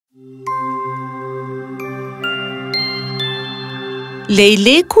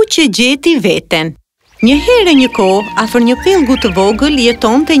LEJLEKU QE GJETI VETEN. Një herë një kohë, afër një pellgu të vogël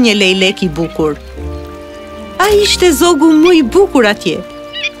jetonte një lejlek I bukur. Ai ishte zogu më I bukur atje,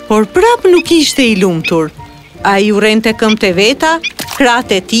 por prap nuk ishte I lumtur. Ai urrente këmbët e veta,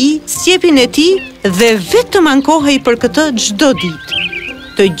 krahët e tij, sjepin e tij dhe vetëm ankohej për këtë çdo ditë.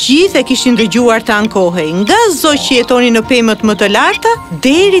 Të gjithë e kishin dëgjuar të ankohej, nga zogjë që jetonin në pemët më të larta,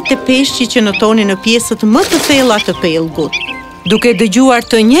 deri te peshqit që nëtonin në pjesët më të thella të pellgut. Duke dëgjuar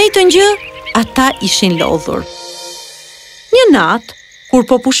të njëjtën gjë, ata ishin lodhur. Një natë, kur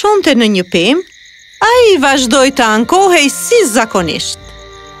po pushonte në një pemë, ai vazhdoi të ankohej si zakonisht.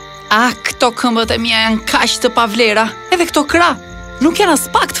 Këto këmbët e mia janë kaq të pavlera, edhe këto krah nuk janë as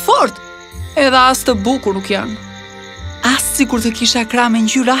pak të fortë, edhe as të bukur nuk janë. As sikur të kisha krah me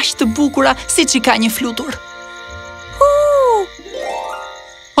ngjyra aq të bukura siç I ka një flutur.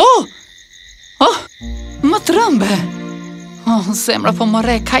 Më trembe. Zemra po më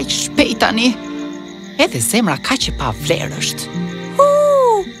rre kaq shpejt tani. Edhe zemra kaq e pavlerë është.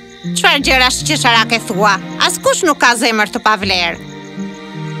 Çfarë gjërash qesharake thua? Askush nuk ka zemër të pavlerë.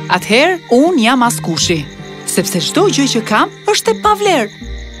 Atëherë, unë jam askushi, sepse çdo gjë që kam është e pavlerë.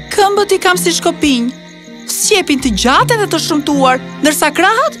 Këmbët I kam si shkopinj, sjepin të gjatë dhe të shëmtuar, ndërsa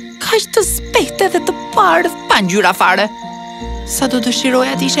krahët kaq të zbehtë dhe të bardhë pa ngjyra fare. Sa do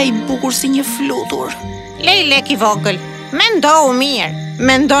dëshiroja të isha I bukur si një flutur. Lejlek I vogël, mendohu mirë.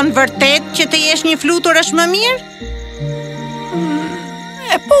 Mendon vërtet që të jesh një flutur është më mirë?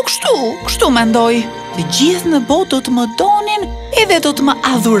 Po kështu mendoj. Të gjithë në botë do të më donin edhe do të më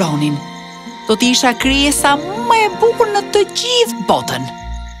adhuronin. Do të isha krijesa më e bukur në të gjithë botën.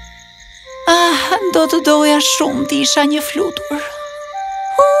 Do të doja shumë të isha një flutur.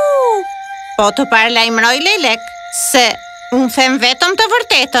 Po të paralajmëroj Lejlek, se unë them vetëm të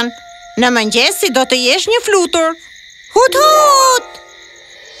vërtetën. Në mëngjes si do të jesh një flutur. Hut hut!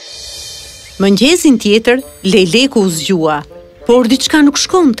 Mëngjesin tjetër, Lejleku u zgjua, por diçka nuk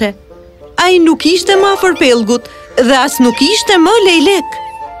shkonte. Ai nuk ishte më afër pellgut dhe as nuk ishte më Lejlek.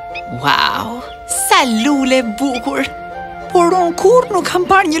 Wow, sa lule bukur! Por unë kur nuk kam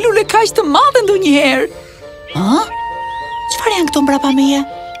parë një lule kaq të madhe ndonjëherë. Çfarë janë këto mbrapa meje?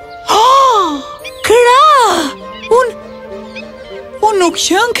 Krah! Unë nuk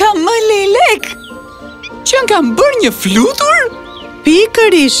qen kam më Lejlek. Qen kam bërë një flutur?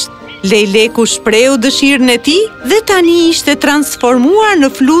 Pikërisht. Lejleku shprehu dëshirën e tij dhe tani ishte transformuar në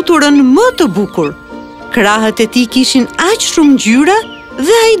fluturën më të bukur. Krahët e tij kishin aq shumë ngjyra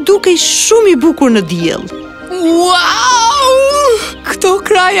dhe ai dukej shumë I bukur në diell. Wow! Këto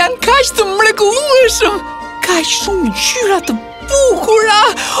krah janë kaq të mrekullueshëm, kaq shumë ngjyra të bukura.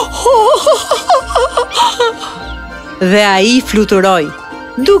 Dhe ai fluturoi,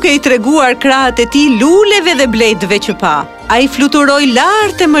 duke I treguar krahët e tij luleve dhe bledëve që pa. Ai fluturoi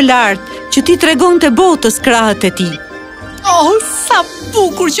lart e më lart, që ti tregonte botës krahët e tij. Sa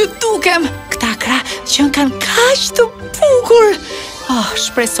bukur që dukem! Këta krah që kanë kaq të bukur.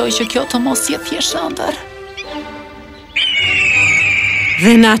 Shpresoj që kjo të mos jetë thjesht ëndër.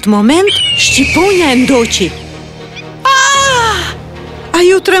 Dhe në atë moment, shqiponja e ndoqi. Ai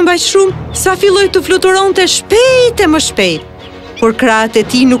u trembaj shumë, sa filloi të fluturonte shpejt e më shpejt. Por krahët e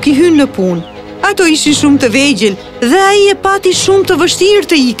tij nuk I hynë në punë. Ato ishin shumë të vegjël dhe ai e pati shumë të vështirë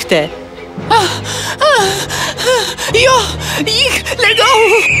të ikte. Jo, ik,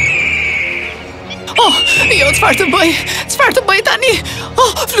 largohu! Jo, çfarë të bëj tani?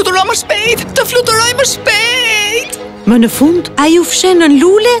 Fluturo më shpejt, të fluturoj më shpejt! Më në fund, ai u fshen në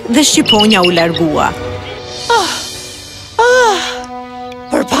lule dhe shqiponja u largua.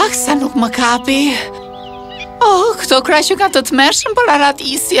 Për pak sa nuk më kapi. Këto krah që kanë të tmerrshëm për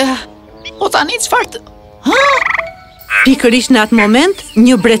aratisje. Po tani çfarë të... Pikërisht në atë moment,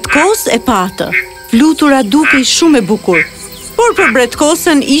 një bretkos e patë. Flutura dukej shumë e bukur, por për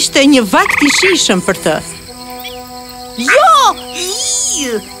bretkosën ishte një vakt I shishëm për të. Jo!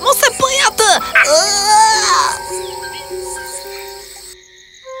 Mos e bëj atë!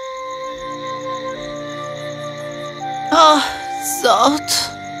 Zot,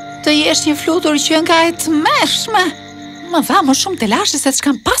 të jesh një flutur që nga e tmerrshme. Më dha më shumë telashe se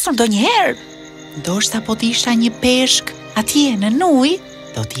ç'kam pasur ndonjëherë. Ndoshta po të isha një peshk atje në ujë,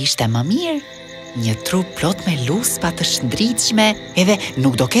 do të ishte më mirë. Një trup plot me luspa të shndritshme, edhe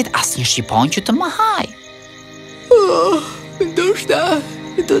nuk do ketë asnjë shqiponjë që të më haj. Ndoshta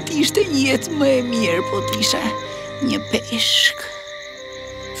do të ishte një jetë më e mirë po të isha një peshk.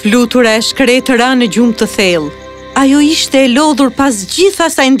 Flutura e shkretë ra në gjumë të thellë. Ajo ishte e lodhur pas gjithë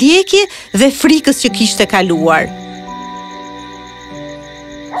asaj ndjekje dhe frikës që kishte kaluar.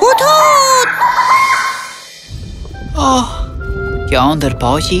 Hut hut! Kjo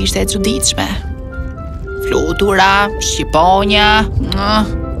ndërpo që ishte e çuditshme. Flutura, shqiponja,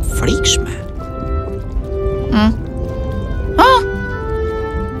 frikshme.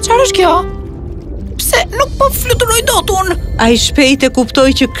 Çfarë është kjo? Pse nuk po fluturoj dot unë? Ai shpejt e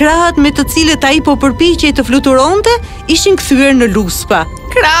kuptoi që krahët me të cilët ai po përpiqej të fluturonte ishin kthyer në luspa.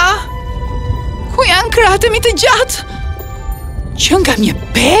 Krah? Ku janë krahët e mi të gjatë? Që nga një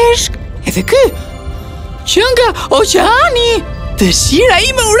peshk? Edhe ky? Që nga oqeani? Dëshira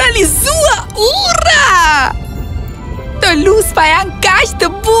ime u realizua! Urra! Të luspa janë kaq të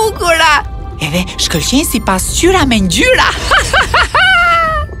bukura! Edhe shkëlqejnë si pasqyra me ngjyra!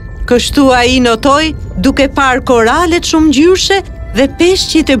 Kështu ai notoi, duke parë koralet shumë ngjyrshe dhe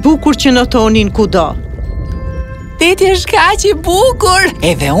peshqit e bukur që notonin kudo. Deti është kaq i bukur!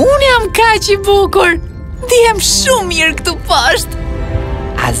 Edhe unë jam kaq i bukur! Ndihem shumë mirë këtu poshtë!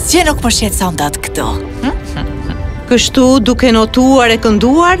 Asgjë nuk më shqetëson dot këtu. Kështu, duke notuar e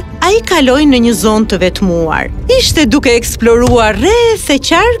kënduar, ai kaloi në një zonë të vetmuar. Ishte duke eksploruar rreth e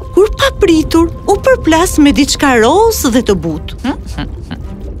qark kur papritur u përplas me diçka roz dhe të butë.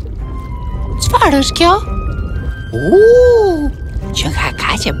 Çfarë është kjo? Që nga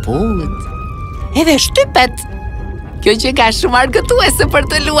kaq e butë. Edhe shtypet. Kjo që ka shumë argëtuese për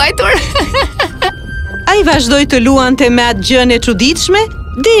të luajtur. Ai vazhdoi të luante me atë gjën e çuditshme,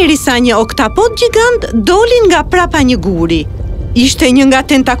 derisa një oktapod gjigant doli nga prapa një guri. Ishte një nga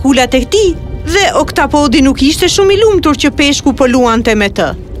tentakulat e tij dhe oktapodi nuk ishte shumë i lumtur që peshku po luante me të.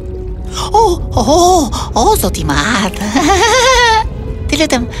 Zoti i madh. Të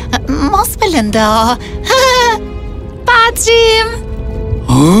lutem, mos më lëndo. Paçim.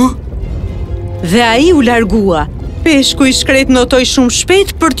 Dhe ai u largua. Peshku i shkret notoi shumë shpejt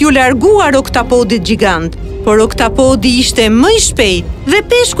për t'ju larguar oktapodit gjigant, por oktapodi ishte më i shpejt dhe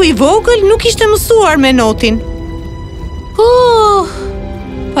peshku i vogël nuk ishte mësuar me notin.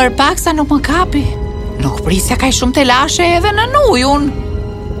 Për paksa nuk më kapi. Nuk prisja kaq shumë telashe edhe në ujë unë.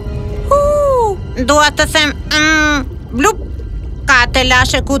 Dua të them, blup, ka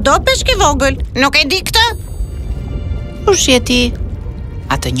telashe kudo peshk i vogël, nuk e di këtë? Kush je ti?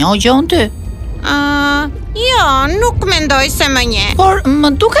 A të njoh gjon ty? Jo, nuk mendoj se më nje. Por më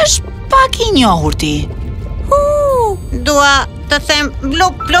dukesh pak i njohur ti. Dua të them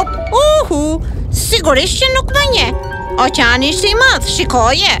blup, blup, sigurisht që nuk më nje. Oqeani ishte i madh,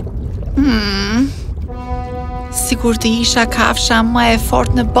 shikoje. Sikur të isha kafsha më e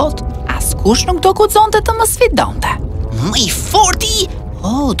fortë në botë, askush nuk do guxonte të më sfidonte. Më i forti?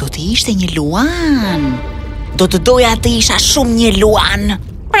 Do të ishte një luan. Do të doja të isha shumë një luan.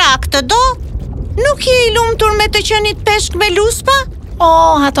 Pra këtë do? Nuk je i lumtur me të qenit peshk me luspa?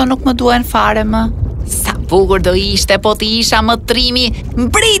 Ato nuk më duhen fare më. Sa bukur do ishte po të isha më trimi,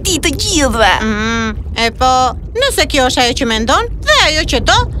 mbreti të gjithëve. E po, nëse kjo është ajo që mendon dhe ajo që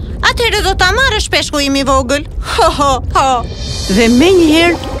do, atëherë do ta marrësh peshku im i vogël. Dhe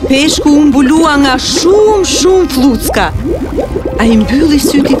menjëherë peshku u mbulua nga shumë fllucka. Ai mbylli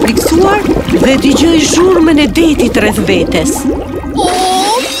syt i friksuar dhe dëgjoi zhurmën e detit rreth vetes.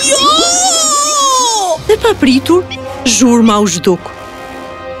 Dhe papritur, zhurma u zhduk.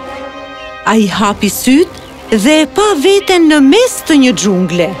 Ai hapi syt dhe e pa veten në mes të një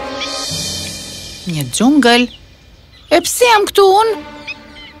xhungle. Një xhungël? E pse jam këtu unë?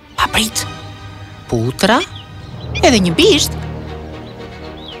 Paprit, putra, edhe një bisht.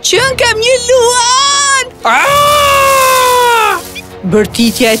 Qën kam një luan!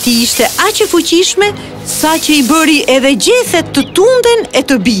 Bërtitja e tij ishte aq e fuqishme sa që i bëri edhe gjethet të tunden e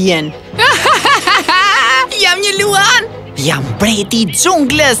të bien. Jam një luan! Jam mbreti i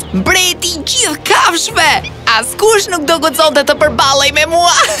xhunglës, mbreti i gjithë kafshëve. Askush nuk do guxonte të përballej me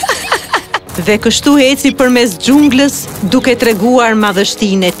mua. Dhe kështu eci përmes xhunglës duke treguar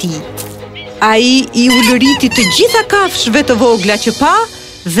madhështinë e tij. Ai i ulëriti të gjitha kafshëve të vogla që pa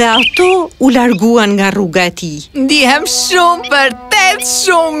dhe ato u larguan nga rruga e tij. Ndihem vërtet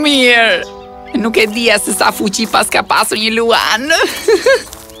shumë mirë. Nuk e dija se sa fuqi pas ka pasur një luan.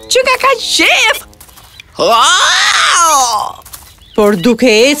 Që ka qef. Por duke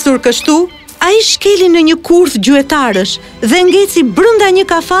ecur kështu, ai shkeli në një kurth gjuetarësh dhe ngeci brenda një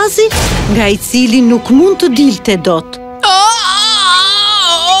kafazi nga i cili nuk mund të dilte dot.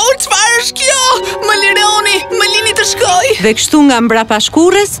 Çfarë është kjo? Më lironi, më lini të shkoj. Dhe kështu nga mbrapa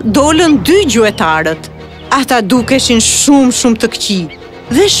shkurrës dolën dy gjuetarët. Ata dukeshin shumë të këqij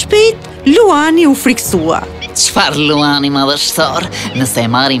dhe shpejt luani u friksua. Çfarë luani madhështor? Nëse e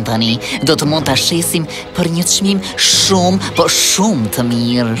marrim tani, do të mund ta shesim për një çmim shumë të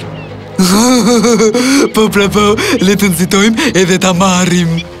mirë. Po, le të nxitojmë edhe ta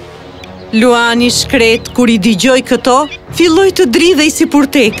marrim. Luani shkret, kur I dëgjoi këto, filloi të dridhej si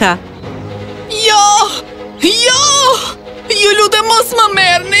purteka. Jo! Ju lutem mos më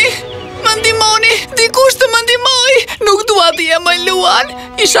merrni! Më ndihmoni, dikush të më ndihmoj! Nuk dua të jem më Luan!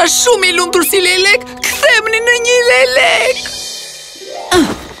 Isha shumë I lumtur si Lejlek, kthemni në një Lejlek!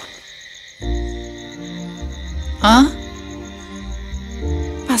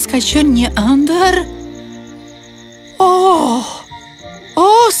 Pas ka qenë një ëndër?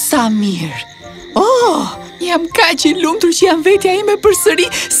 Sa mirë! Jam kaq I lumtur që jam vetja ime përsëri,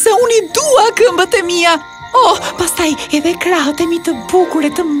 se unë I dua këmbët e mia! Pastaj edhe krahët e mi të bukur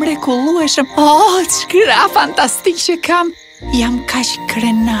e të mrekullueshëm. Ç'krah fantastik që kam! Jam kaq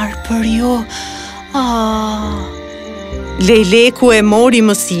krenar për ju! Lejleku e mori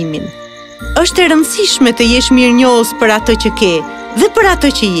mësimin. Është e rëndësishme të jesh mirënjohës për atë që ke dhe për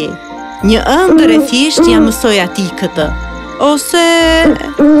atë që je. Një ëndër e thjesht ja mësoi atij këtë. Ose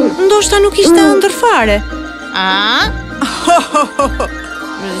ndoshta nuk ishte ëndër fare.